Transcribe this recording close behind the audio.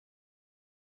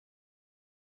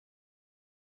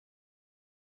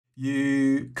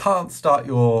You can't start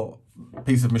your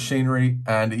piece of machinery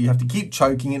and you have to keep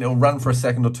choking it. It'll run for a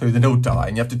second or two, then it'll die,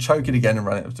 and you have to choke it again and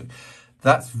run it.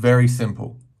 That's very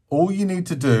simple. All you need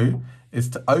to do is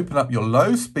to open up your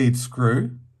low speed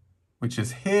screw, which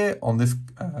is here on this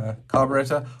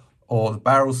carburetor, or the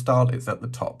barrel style, it's at the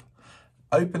top.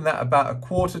 Open that about a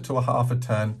quarter to a half a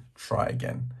turn, try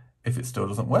again. If it still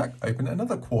doesn't work, open it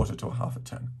another quarter to a half a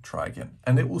turn, try again,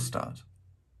 and it will start.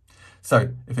 So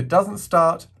if it doesn't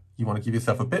start, you want to give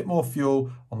yourself a bit more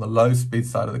fuel on the low speed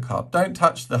side of the carb. Don't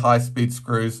touch the high speed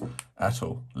screws at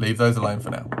all. Leave those alone for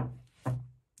now.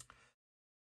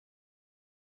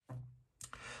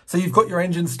 So you've got your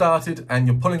engine started and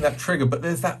you're pulling that trigger, but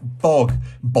there's that bog,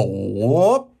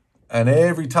 and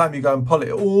every time you go and pull it,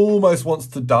 it almost wants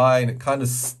to die and it kind of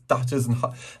stutters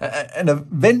and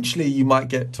eventually you might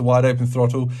get to wide open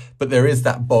throttle, but there is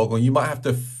that bog, or you might have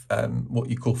to what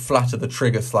you call flutter the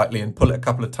trigger slightly and pull it a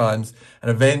couple of times, and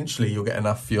eventually you'll get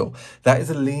enough fuel. That is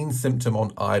a lean symptom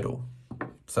on idle.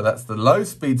 So that's the low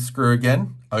speed screw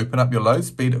again. Open up your low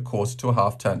speed at quarter to a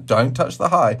half turn. Don't touch the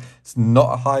high. It's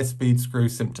not a high speed screw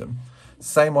symptom.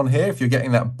 Same on here. If you're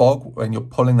getting that bog when you're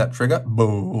pulling that trigger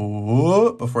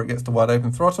before it gets to wide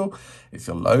open throttle, it's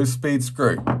your low speed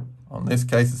screw. On this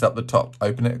case, it's up the top.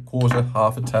 Open it a quarter,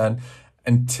 half a turn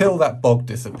until that bog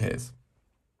disappears.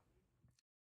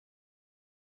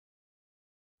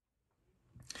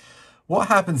 What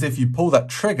happens if you pull that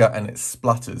trigger and it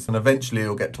splutters, and eventually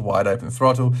you'll get to wide open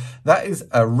throttle? That is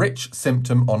a rich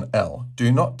symptom on L.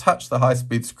 Do not touch the high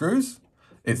speed screws.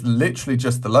 It's literally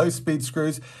just the low speed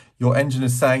screws. Your engine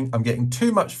is saying, I'm getting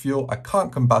too much fuel, I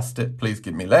can't combust it, please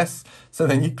give me less. So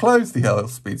then you close the L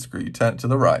speed screw, you turn it to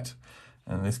the right.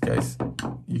 And in this case,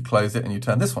 you close it and you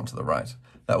turn this one to the right.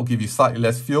 That will give you slightly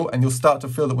less fuel, and you'll start to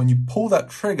feel that when you pull that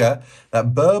trigger,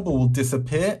 that burble will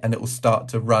disappear and it will start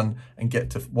to run and get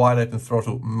to wide open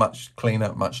throttle much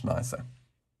cleaner, much nicer.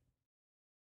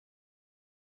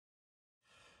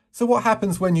 So what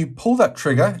happens when you pull that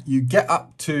trigger, you get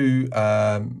up to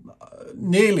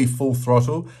nearly full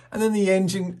throttle, and then the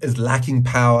engine is lacking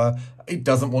power, it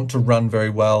doesn't want to run very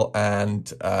well,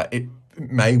 and it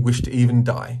may wish to even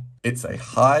die. It's a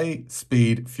high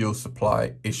speed fuel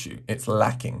supply issue. It's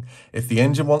lacking. If the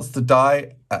engine wants to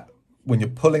die when you're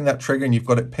pulling that trigger and you've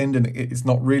got it pinned and it's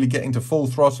not really getting to full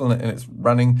throttle and it's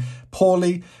running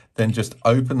poorly, then just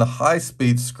open the high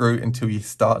speed screw until you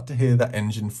start to hear that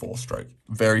engine four-stroke.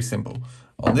 Very simple.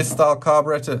 On this style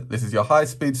carburetor, this is your high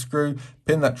speed screw,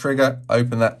 pin that trigger,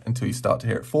 open that until you start to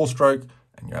hear it four-stroke,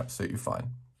 and you're absolutely fine.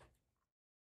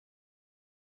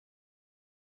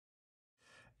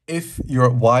 If you're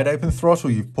at wide open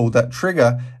throttle, you've pulled that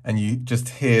trigger and you just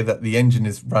hear that the engine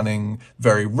is running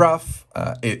very rough,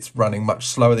 it's running much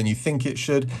slower than you think it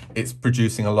should, it's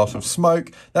producing a lot of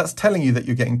smoke, that's telling you that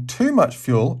you're getting too much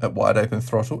fuel at wide open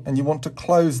throttle and you want to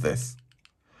close this.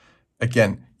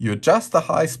 Again, you adjust the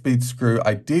high speed screw,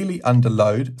 ideally under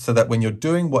load, so that when you're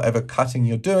doing whatever cutting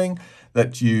you're doing,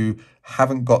 that you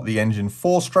haven't got the engine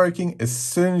four-stroking. As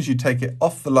soon as you take it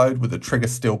off the load with the trigger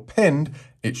still pinned,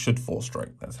 it should four-stroke.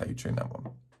 That's how you tune that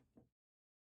one.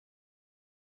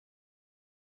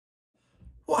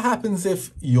 What happens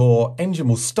if your engine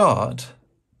will start,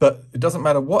 but it doesn't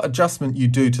matter what adjustment you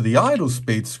do to the idle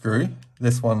speed screw,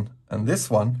 this one and this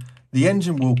one, the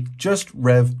engine will just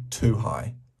rev too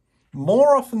high?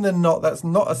 More often than not, that's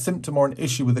not a symptom or an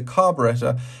issue with the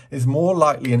carburetor. It's more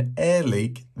likely an air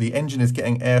leak. The engine is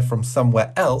getting air from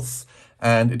somewhere else,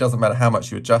 and it doesn't matter how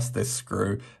much you adjust this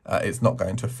screw, it's not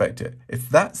going to affect it. If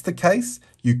that's the case,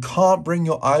 you can't bring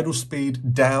your idle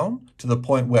speed down to the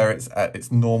point where it's at its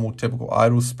normal, typical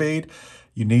idle speed.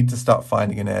 You need to start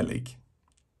finding an air leak.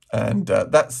 And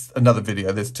that's another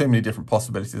video. There's too many different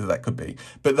possibilities that could be,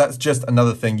 but that's just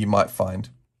another thing you might find.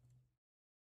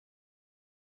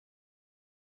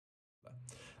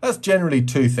 That's generally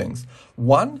two things.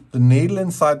 One, the needle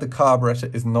inside the carburetor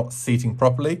is not seating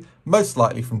properly, most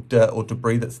likely from dirt or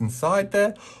debris that's inside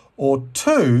there. Or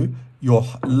two, your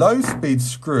low speed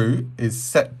screw is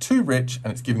set too rich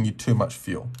and it's giving you too much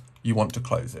fuel. You want to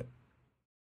close it.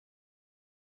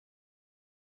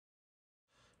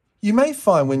 You may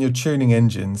find when you're tuning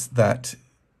engines that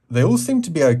they all seem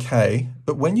to be okay,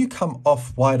 but when you come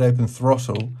off wide open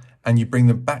throttle and you bring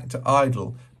them back to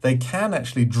idle, they can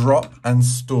actually drop and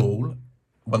stall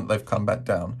when they've come back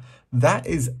down. That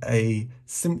is a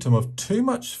symptom of too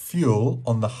much fuel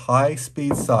on the high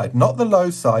speed side, not the low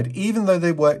side, even though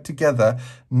they work together,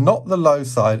 not the low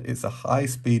side, it's a high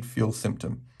speed fuel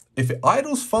symptom. If it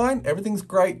idles fine, everything's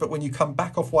great, but when you come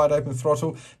back off wide open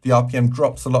throttle, the RPM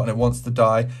drops a lot and it wants to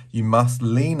die, you must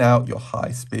lean out your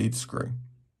high speed screw.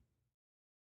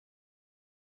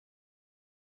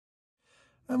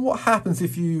 And what happens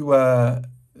if you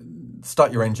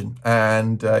start your engine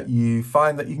and you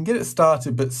find that you can get it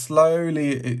started, but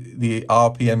slowly the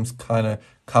RPMs kind of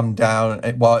come down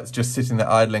while it's just sitting there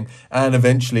idling, and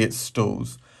eventually it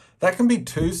stalls? That can be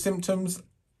two symptoms.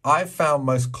 I've found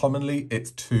most commonly it's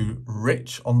too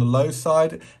rich on the low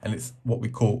side, and it's what we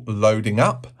call loading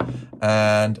up.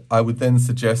 And I would then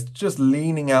suggest just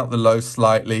leaning out the low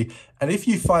slightly. And if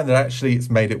you find that actually it's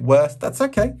made it worse, that's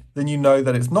okay. Then you know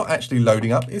that it's not actually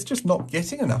loading up, it's just not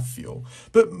getting enough fuel.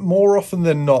 But more often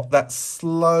than not, that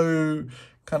slow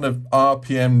kind of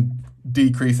RPM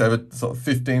decrease over sort of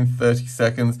 15, 30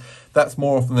 seconds, that's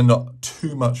more often than not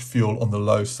too much fuel on the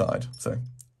low side. So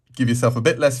give yourself a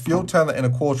bit less fuel, turn that in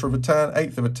 1/4 of a turn,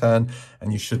 1/8 of a turn,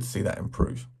 and you should see that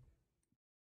improve.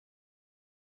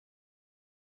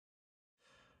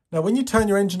 Now, when you turn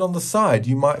your engine on the side,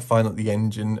 you might find that the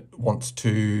engine wants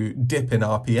to dip in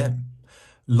RPM.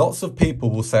 Lots of people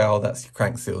will say, oh, that's your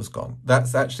crank seal's gone.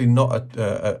 That's actually not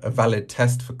a valid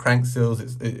test for crank seals.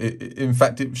 In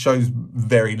fact, it shows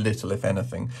very little, if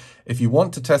anything. If you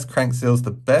want to test crank seals,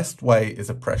 the best way is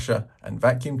a pressure and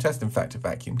vacuum test. In fact, a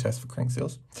vacuum test for crank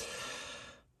seals.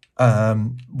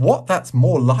 What that's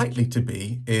more likely to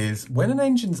be is when an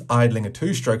engine's idling, a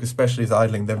two-stroke especially is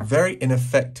idling, they're very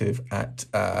ineffective at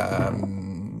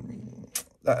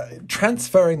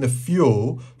transferring the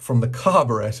fuel from the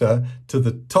carburetor to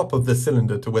the top of the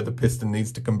cylinder to where the piston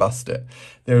needs to combust it.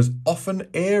 There's often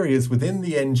areas within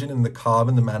the engine and the carb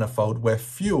and the manifold where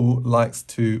fuel likes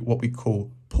to what we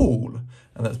call pool.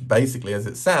 And that's basically, as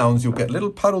it sounds, you'll get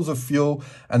little puddles of fuel,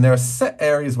 and there are set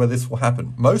areas where this will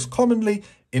happen. Most commonly,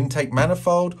 intake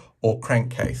manifold or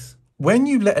crankcase. When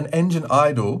you let an engine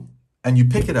idle and you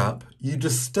pick it up, you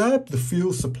disturb the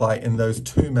fuel supply in those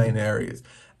two main areas,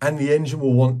 and the engine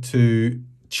will want to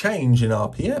change in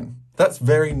RPM. That's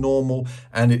very normal,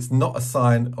 and it's not a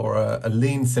sign or a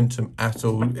lean symptom at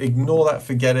all. Ignore that,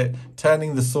 forget it.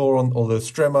 Turning the saw on or the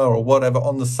strimmer or whatever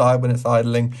on the side when it's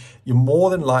idling, you're more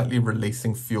than likely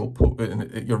releasing fuel.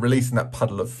 You're releasing that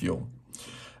puddle of fuel.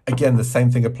 Again, the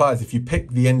same thing applies. If you pick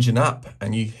the engine up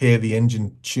and you hear the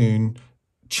engine tune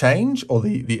change or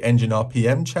the engine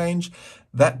RPM change,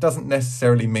 that doesn't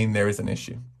necessarily mean there is an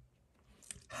issue.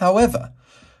 However,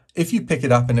 if you pick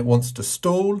it up and it wants to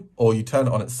stall, or you turn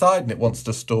it on its side and it wants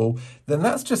to stall, then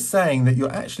that's just saying that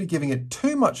you're actually giving it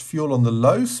too much fuel on the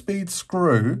low speed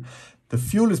screw. The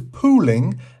fuel is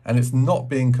pooling and it's not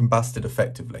being combusted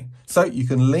effectively. So you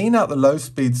can lean out the low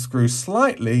speed screw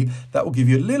slightly. That will give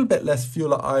you a little bit less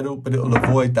fuel at idle, but it will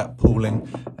avoid that pooling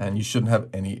and you shouldn't have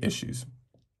any issues.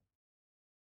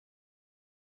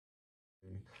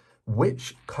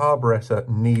 Which carburetor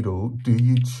needle do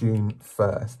you tune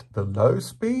first, the low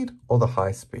speed or the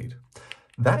high speed?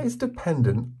 That is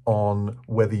dependent on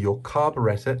whether your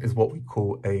carburetor is what we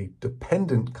call a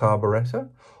dependent carburetor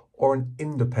or an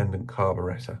independent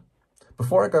carburetor.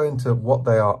 Before I go into what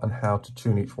they are and how to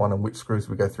tune each one and which screws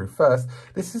we go through first,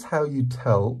 this is how you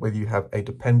tell whether you have a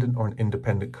dependent or an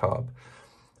independent carb.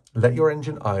 Let your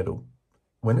engine idle.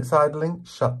 When it's idling,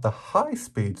 shut the high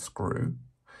speed screw.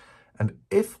 And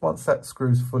if once that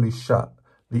screw's fully shut,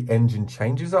 the engine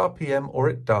changes RPM or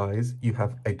it dies, you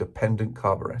have a dependent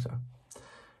carburetor.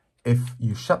 If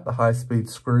you shut the high-speed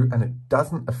screw and it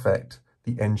doesn't affect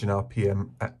the engine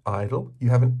RPM at idle, you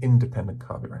have an independent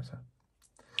carburetor.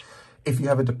 If you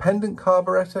have a dependent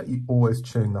carburetor, you always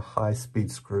tune the high-speed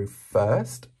screw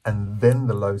first and then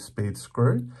the low-speed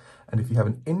screw. And if you have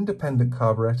an independent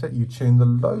carburetor, you tune the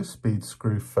low-speed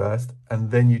screw first and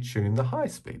then you tune the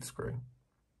high-speed screw.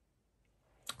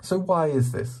 So why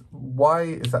is this? Why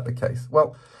is that the case?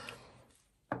 Well,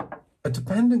 a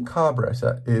dependent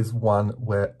carburetor is one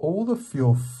where all the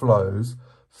fuel flows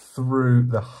through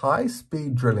the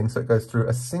high-speed drilling. So it goes through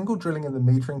a single drilling in the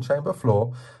metering chamber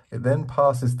floor. It then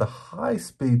passes the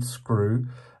high-speed screw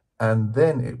and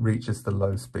then it reaches the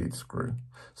low-speed screw.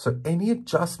 So any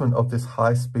adjustment of this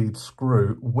high-speed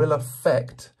screw will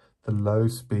affect the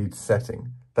low-speed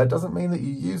setting. That doesn't mean that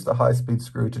you use the high-speed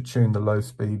screw to tune the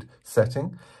low-speed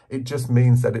setting. It just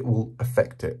means that it will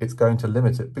affect it. It's going to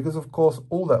limit it because, of course,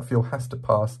 all that fuel has to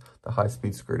pass the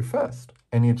high-speed screw first.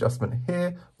 Any adjustment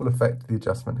here will affect the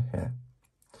adjustment here.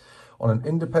 On an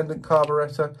independent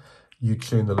carburetor, you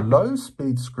tune the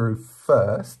low-speed screw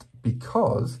first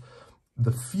because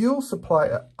the fuel supply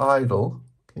at idle,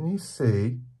 can you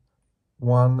see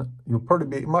one? You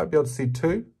might be able to see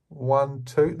two. 1,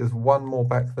 2, there's one more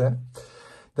back there.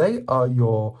 They are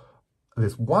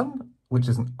there's one which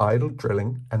is an idle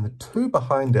drilling, and the two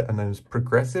behind it are known as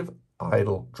progressive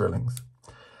idle drillings.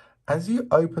 As you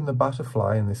open the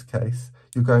butterfly, in this case,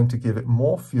 you're going to give it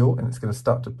more fuel and it's going to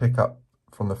start to pick up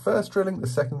from the first drilling, the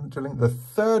second drilling, the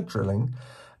third drilling,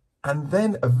 and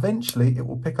then eventually it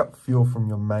will pick up fuel from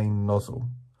your main nozzle.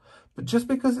 But just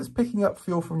because it's picking up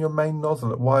fuel from your main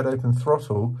nozzle at wide open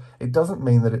throttle, it doesn't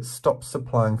mean that it stops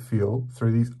supplying fuel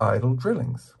through these idle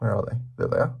drillings. Where are they? There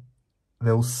they are.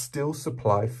 They'll still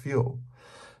supply fuel.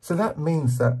 So that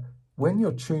means that when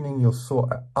you're tuning your saw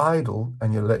at idle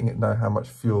and you're letting it know how much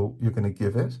fuel you're going to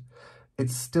give it,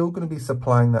 it's still going to be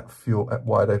supplying that fuel at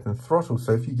wide open throttle.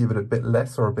 So if you give it a bit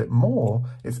less or a bit more,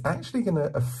 it's actually going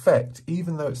to affect,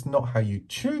 even though it's not how you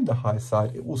tune the high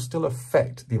side, it will still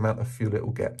affect the amount of fuel it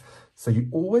will get. So you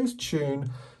always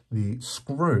tune the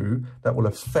screw that will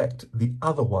affect the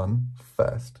other one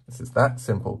first. This is that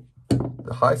simple.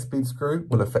 The high speed screw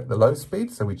will affect the low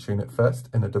speed, so we tune it first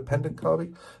in a dependent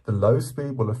carby. The low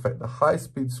speed will affect the high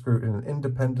speed screw in an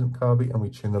independent carby, and we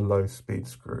tune the low speed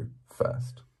screw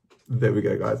first. There we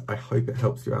go, guys. I hope it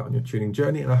helps you out on your tuning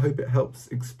journey, and I hope it helps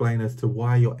explain as to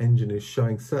why your engine is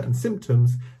showing certain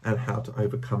symptoms and how to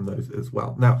overcome those as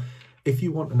well. Now, if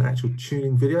you want an actual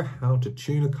tuning video, how to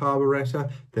tune a carburetor,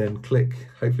 then click,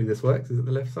 hopefully this works, is it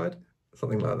the left side?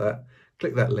 Something like that.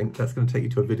 Click that link. That's going to take you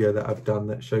to a video that I've done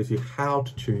that shows you how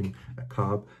to tune a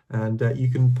carb, and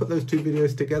you can put those two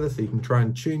videos together so you can try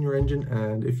and tune your engine,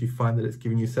 and if you find that it's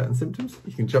giving you certain symptoms,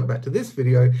 you can jump back to this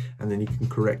video and then you can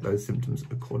correct those symptoms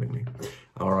accordingly.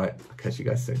 All right, I'll catch you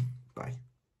guys soon. Bye.